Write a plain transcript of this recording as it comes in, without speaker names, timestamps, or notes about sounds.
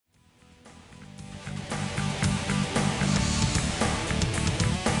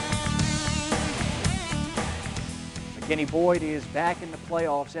Kenny Boyd is back in the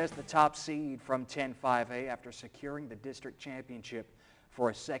playoffs as the top seed from 10-5A after securing the district championship for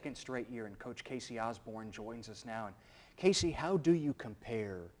a second straight year. And Coach Casey Osborn joins us now. And Casey, how do you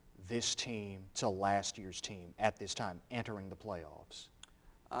compare this team to last year's team at this time entering the playoffs?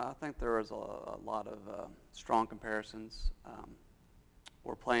 I think there is a lot of strong comparisons.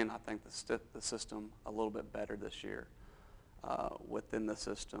 We're playing, I think, the system a little bit better this year. Within the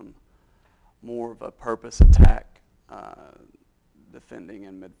system, more of a purpose attack, defending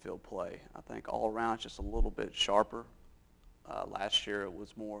and midfield play. I think all around it's just a little bit sharper. Last year it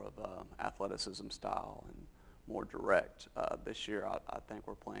was more of athleticism style and more direct. This year I think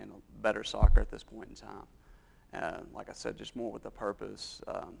we're playing better soccer at this point in time. And like I said, just more with a purpose.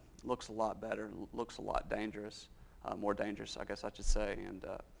 Looks a lot better, looks a lot dangerous, more dangerous I guess I should say, and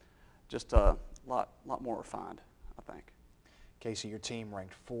just a lot more refined, I think. Casey, your team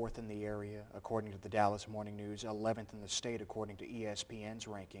ranked 4th in the area according to the Dallas Morning News, 11th in the state according to ESPN's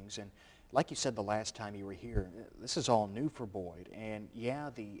rankings. And like you said the last time you were here, this is all new for Boyd. And yeah,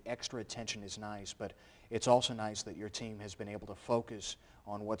 the extra attention is nice, but it's also nice that your team has been able to focus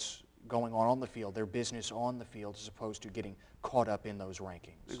on what's going on the field, their business on the field, as opposed to getting caught up in those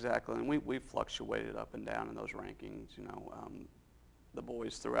rankings. Exactly, and we fluctuated up and down in those rankings. You know, the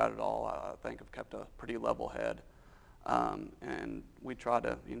boys throughout it all, I think, have kept a pretty level head. And we try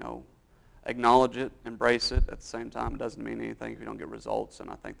to, acknowledge it, embrace it. At the same time, it doesn't mean anything if you don't get results,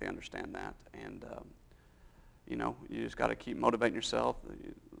 and I think they understand that. And, you just got to keep motivating yourself.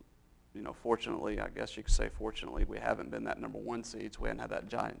 Fortunately, I guess you could say fortunately, we haven't been that #1 seed, so we haven't had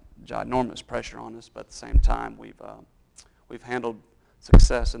that ginormous pressure on us. But at the same time, we've handled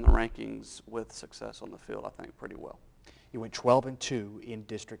success in the rankings with success on the field, I think, pretty well. You went 12-2 in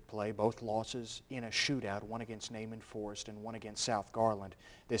district play, both losses in a shootout, one against Naaman Forest and one against South Garland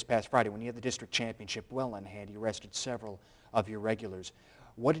this past Friday. When you had the district championship well in hand, you rested several of your regulars.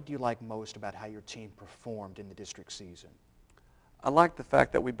 What did you like most about how your team performed in the district season? I like the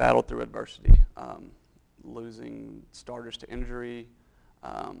fact that we battled through adversity. Losing starters to injury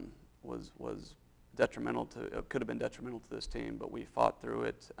was detrimental it could have been detrimental to this team, but we fought through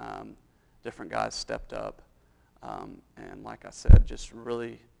it. Different guys stepped up. And like I said, just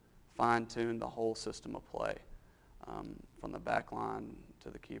really fine-tuned the whole system of play, from the back line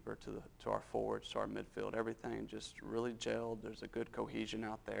to the keeper to our forwards to our midfield. Everything just really gelled. There's a good cohesion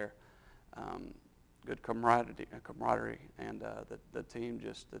out there, good camaraderie, and the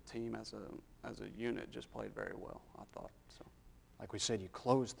team as a unit just played very well, I thought. So, like we said, you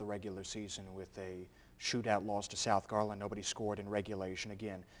closed the regular season with a shootout loss to South Garland. Nobody scored in regulation.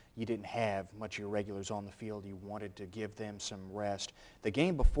 Again, you didn't have much of your regulars on the field. You wanted to give them some rest. The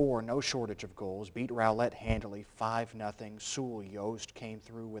game before, no shortage of goals. Beat Rowlett handily, 5-0. Sewell Yost came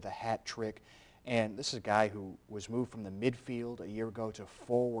through with a hat trick. And this is a guy who was moved from the midfield a year ago to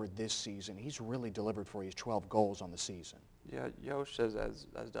forward this season. He's really delivered for you. He's 12 goals on the season. Yeah, Yost has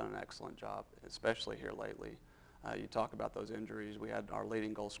done an excellent job, especially here lately. You talk about those injuries. We had our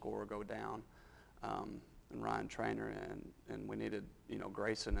leading goal scorer go down. And Ryan Trainer, and we needed,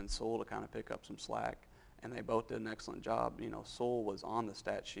 Grayson and Sewell to kind of pick up some slack, and they both did an excellent job. Sewell was on the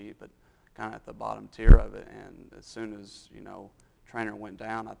stat sheet, but kind of at the bottom tier of it, and as soon as, Trainer went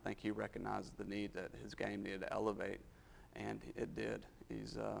down, I think he recognized the need that his game needed to elevate, and it did.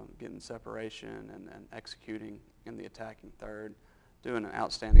 He's getting separation and executing in the attacking third, doing an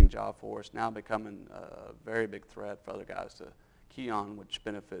outstanding job for us, now becoming a very big threat for other guys to key on, which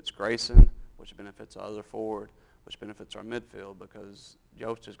benefits Grayson, which benefits our other forward, which benefits our midfield, because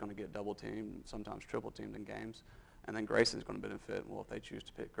Yost is going to get double teamed, sometimes triple teamed in games, and then Grayson's going to benefit. Well, if they choose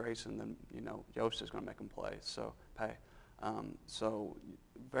to pick Grayson, then Yost is going to make them play. So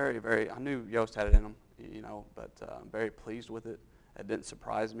very, very. I knew Yost had it in him, but I'm very pleased with it. It didn't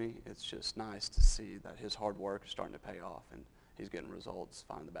surprise me. It's just nice to see that his hard work is starting to pay off, and he's getting results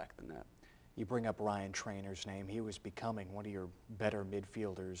finding the back of the net. You bring up Ryan Trainer's name. He was becoming one of your better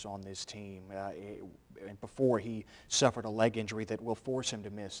midfielders on this team. And before he suffered a leg injury that will force him to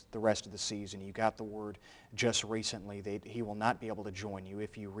miss the rest of the season. You got the word just recently that he will not be able to join you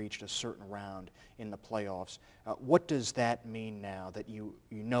if you reached a certain round in the playoffs. What does that mean now that you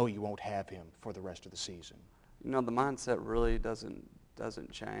know you won't have him for the rest of the season? The mindset really doesn't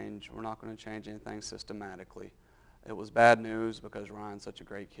change. We're not going to change anything systematically. It was bad news because Ryan's such a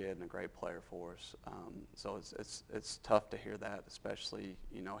great kid and a great player for us. So it's tough to hear that, especially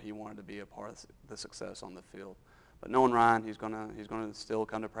he wanted to be a part of the success on the field. But knowing Ryan, he's gonna still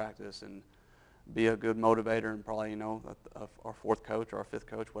come to practice and be a good motivator, and probably our 4th coach or our 5th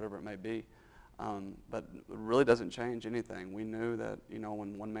coach, whatever it may be. But it really doesn't change anything. We knew that, you know,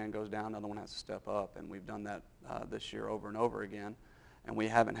 when one man goes down, another one has to step up, and we've done that this year over and over again. And we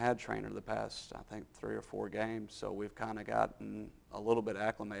haven't had Trainer the past, I think, 3 or 4 games, so we've kind of gotten a little bit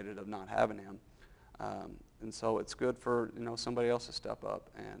acclimated of not having him. And so it's good for, you know, somebody else to step up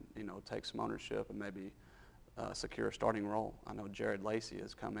and, you know, take some ownership and maybe secure a starting role. I know Jared Lacey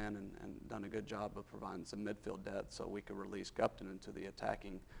has come in and done a good job of providing some midfield depth so we could release Gupton into the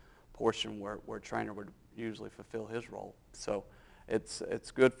attacking portion where Trainer would usually fulfill his role. So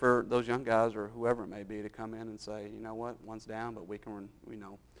it's good for those young guys or whoever it may be to come in and say, you know what, one's down, but we can, you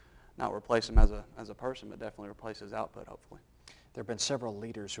know, not replace him as a person, but definitely replace his output, hopefully. There have been several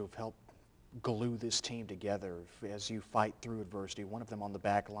leaders who have helped glue this team together as you fight through adversity. One of them on the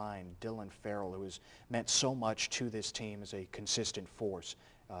back line, Dylan Farrell, who has meant so much to this team as a consistent force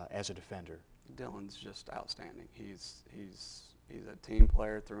as a defender. Dylan's just outstanding. He's a team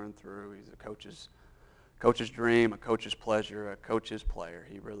player through and through. He's a coach's dream, a coach's pleasure, a coach's player.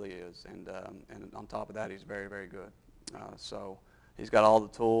 He really is. And on top of that, he's very, very good. So he's got all the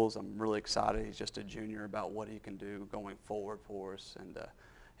tools. I'm really excited. He's just a junior about what he can do going forward for us. And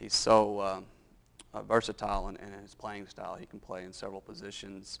he's so versatile in his playing style. He can play in several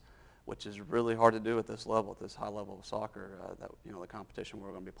positions, which is really hard to do at this level, at this high level of soccer, that, you know, the competition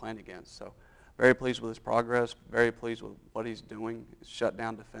we're going to be playing against. So very pleased with his progress, very pleased with what he's doing. He's a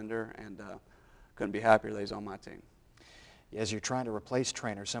shutdown defender, and couldn't be happier that he's on my team. As you're trying to replace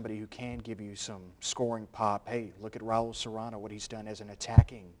Trainer, somebody who can give you some scoring pop, hey, look at Raul Serrano, what he's done as an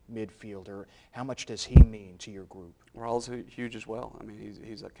attacking midfielder. How much does he mean to your group? Raul's huge as well. I mean,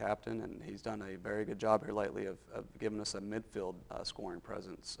 he's a captain, and he's done a very good job here lately of giving us a midfield scoring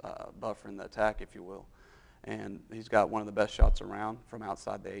presence, buffering the attack, if you will. And he's got one of the best shots around from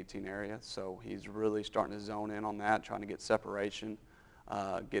outside the 18 area, so he's really starting to zone in on that, trying to get separation,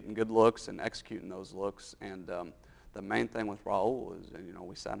 getting good looks and executing those looks. And the main thing with Raul is, you know,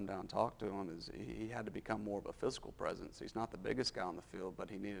 we sat him down and talked to him, is he had to become more of a physical presence. He's not the biggest guy on the field,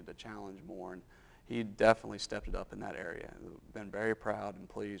 but he needed a challenge more, and he definitely stepped it up in that area. Been very proud and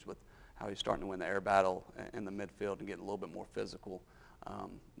pleased with how he's starting to win the air battle in the midfield and getting a little bit more physical,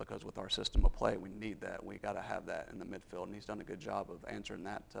 because with our system of play, we need that. We got to have that in the midfield, and he's done a good job of answering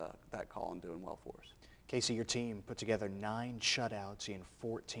that call and doing well for us. Casey, your team put together 9 shutouts in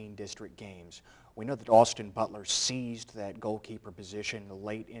 14 district games. We know that Austin Butler seized that goalkeeper position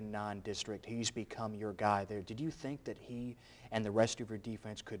late in non-district. He's become your guy there. Did you think that he and the rest of your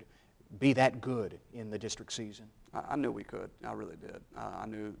defense could be that good in the district season? I knew we could. I really did. I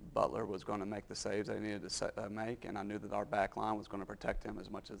knew Butler was going to make the saves they needed to make, and I knew that our back line was going to protect him as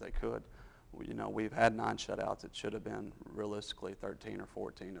much as they could. You know, we've had 9 shutouts. It should have been realistically 13 or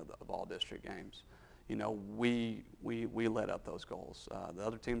 14 of all district games. You know, we let up those goals. The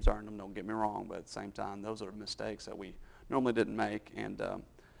other teams earned them, don't get me wrong, but at the same time, those are mistakes that we normally didn't make. And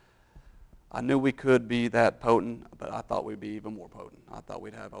I knew we could be that potent, but I thought we'd be even more potent. I thought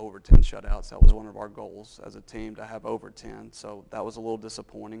we'd have over 10 shutouts. That was one of our goals as a team, to have over 10. So that was a little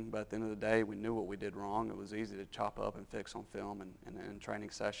disappointing, but at the end of the day, we knew what we did wrong. It was easy to chop up and fix on film and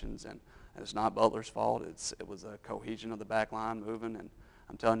training sessions, and it's not Butler's fault. It was a cohesion of the back line moving, and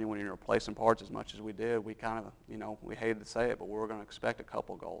I'm telling you, when you're replacing parts as much as we did, we kind of, you know, we hated to say it, but we were going to expect a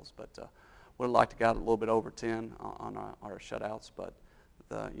couple goals. But would have liked to got a little bit over 10 on our shutouts, but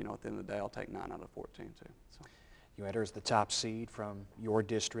you know, at the end of the day, I'll take 9 out of 14 too. So. You enter as the top seed from your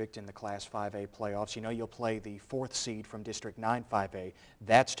district in the Class 5A playoffs. You know you'll play the 4th seed from District 9 5A.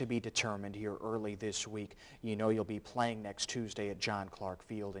 That's to be determined here early this week. You know you'll be playing next Tuesday at John Clark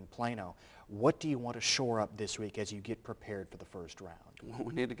Field in Plano. What do you want to shore up this week as you get prepared for the first round? Well,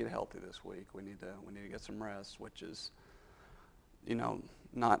 we need to get healthy this week. We need to get some rest, which is, you know,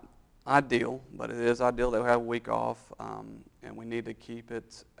 not ideal, but it is ideal that we have a week off, and we need to keep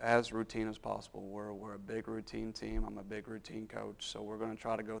it as routine as possible. We're a big routine team. I'm a big routine coach, so we're going to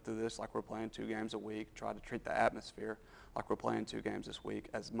try to go through this like we're playing 2 games a week, try to treat the atmosphere like we're playing 2 games this week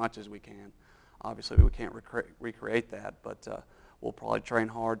as much as we can. Obviously, we can't recreate that, but we'll probably train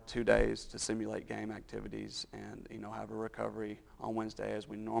hard 2 days to simulate game activities and, you know, have a recovery on Wednesday as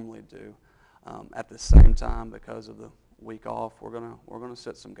we normally do. At the same time, because of the week off, we're gonna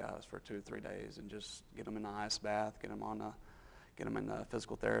sit some guys for 2 or 3 days and just get them in the ice bath, get them in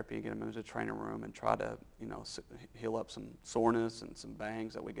physical therapy, get them into the training room, and try to, you know, heal up some soreness and some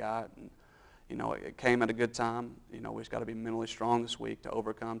bangs that we got. And you know, it came at a good time. You know, we just got to be mentally strong this week to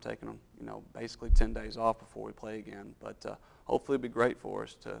overcome taking them, you know, basically 10 days off before we play again. But hopefully it'll be great for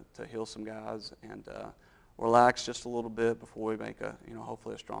us to heal some guys and relax just a little bit before we make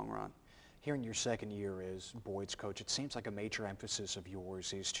hopefully a strong run. Here in your second year as Boyd's coach, it seems like a major emphasis of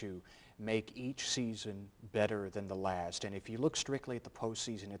yours is to make each season better than the last. And if you look strictly at the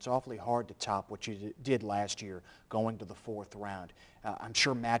postseason, it's awfully hard to top what you did last year going to the fourth round. I'm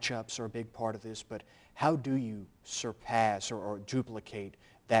sure matchups are a big part of this, but how do you surpass or duplicate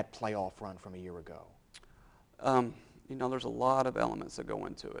that playoff run from a year ago? You know, there's a lot of elements that go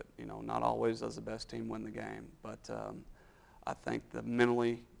into it. You know, not always does the best team win the game, but I think the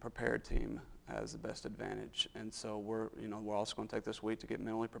mentally prepared team has the best advantage. And so we're also going to take this week to get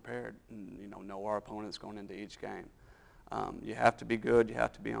mentally prepared and, know our opponents going into each game. You have to be good, you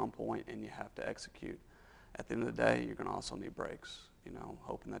have to be on point, and you have to execute. At the end of the day, you're going to also need breaks,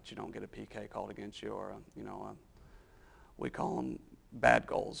 hoping that you don't get a PK called against you or, we call them bad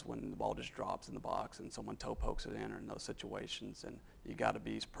goals when the ball just drops in the box and someone toe pokes it in or in those situations. And you got to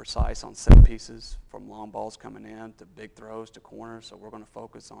be precise on set pieces from long balls coming in to big throws to corners. So we're going to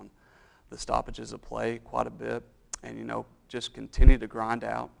focus on the stoppages of play quite a bit and, just continue to grind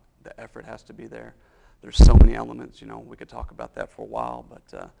out. The effort has to be there. There's so many elements, we could talk about that for a while, but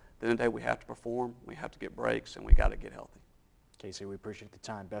at the end of the day, we have to perform, we have to get breaks, and we got to get healthy. Casey, we appreciate the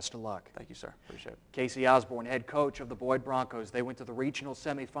time. Best of luck. Thank you, sir. Appreciate it. Casey Osborn, head coach of the Boyd Broncos. They went to the regional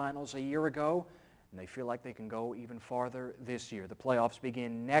semifinals a year ago, and they feel like they can go even farther this year. The playoffs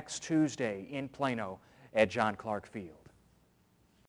begin next Tuesday in Plano at John Clark Field.